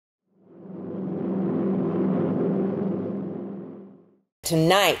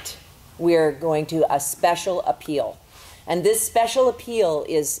tonight we're going to a special appeal. And this special appeal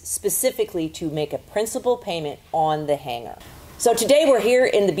is specifically to make a principal payment on the hangar. So today we're here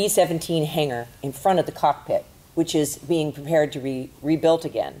in the B-17 hangar in front of the cockpit, which is being prepared to be rebuilt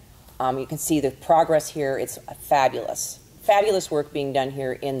again. You can see the progress here. It's fabulous. Fabulous work being done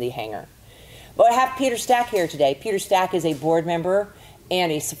here in the hangar. But I have Peter Stack here today. Peter Stack is a board member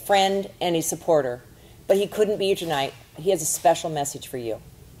and a friend and a supporter. But he couldn't be here tonight. He has a special message for you.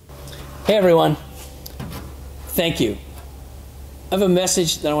 Hey everyone. Thank you. I have a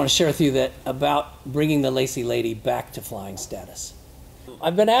message that I want to share with you about bringing the Lacey Lady back to flying status.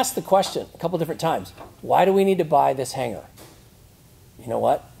 I've been asked the question a couple different times. Why do we need to buy this hangar? You know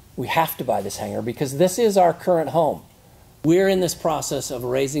what? We have to buy this hangar because this is our current home. We're in this process of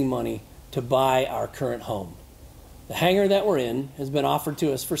raising money to buy our current home. The hangar that we're in has been offered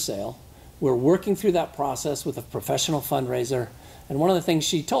to us for sale. We're working through that process with a professional fundraiser. And one of the things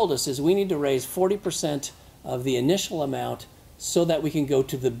she told us is we need to raise 40% of the initial amount so that we can go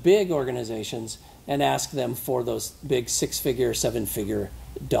to the big organizations and ask them for those big 6-figure, 7-figure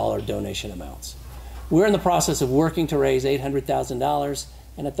dollar donation amounts. We're in the process of working to raise $800,000.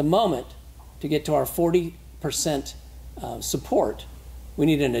 And at the moment, to get to our 40% support, we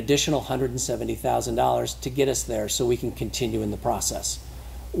need an additional $170,000 to get us there so we can continue in the process.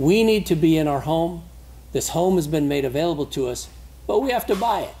 We need to be in our home. This home has been made available to us, but we have to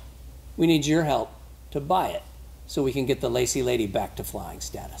buy it. We need your help to buy it so we can get the Lacey Lady back to flying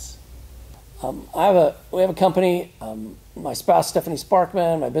status. We have a company, my spouse Stephanie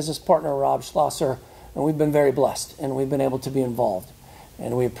Sparkman, my business partner Rob Schlosser, and we've been very blessed and we've been able to be involved.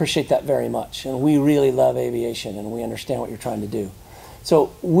 And we appreciate that very much. And we really love aviation and we understand what you're trying to do.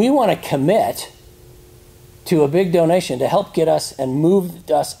 So we want to commit to a big donation to help get us and move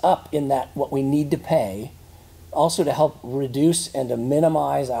us up in that what we need to pay, also to help reduce and to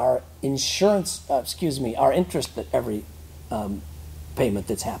minimize our our interest at every payment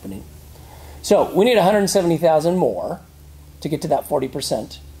that's happening. So we need $170,000 more to get to that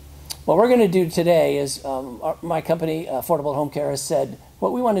 40%. What we're going to do today is my company, Affordable Home Care, has said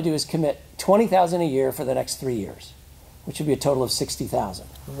what we want to do is commit $20,000 a year for the next 3 years, which would be a total of $60,000.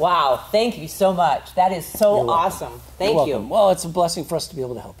 Wow, thank you so much. That is so awesome. Thank you. Well, it's a blessing for us to be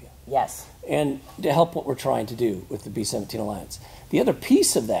able to help you. Yes. And to help what we're trying to do with the B-17 Alliance. The other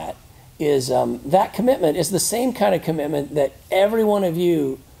piece of that is that commitment is the same kind of commitment that every one of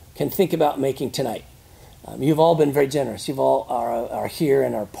you can think about making tonight. You've all been very generous. You've all are here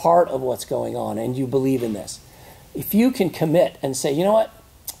and are part of what's going on, and you believe in this. If you can commit and say, you know what,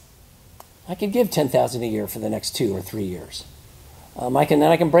 I could give $10,000 a year for the next 2 or 3 years. I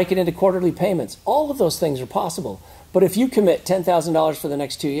can break it into quarterly payments. All of those things are possible. But if you commit $10,000 for the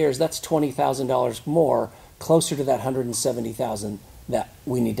next 2 years, that's $20,000 more, closer to that $170,000 that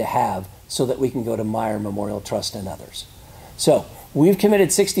we need to have so that we can go to Meyer Memorial Trust and others. So we've committed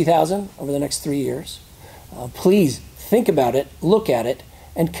 $60,000 over the next 3 years. Please think about it, look at it,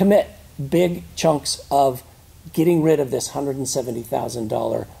 and commit big chunks of getting rid of this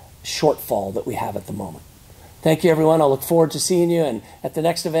 $170,000 shortfall that we have at the moment. Thank you, everyone. I'll look forward to seeing you. And at the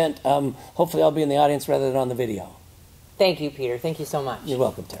next event, hopefully I'll be in the audience rather than on the video. Thank you, Peter. Thank you so much. You're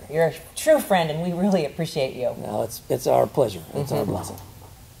welcome, Terry. You're a true friend, and we really appreciate you. No, it's our pleasure. It's our blessing.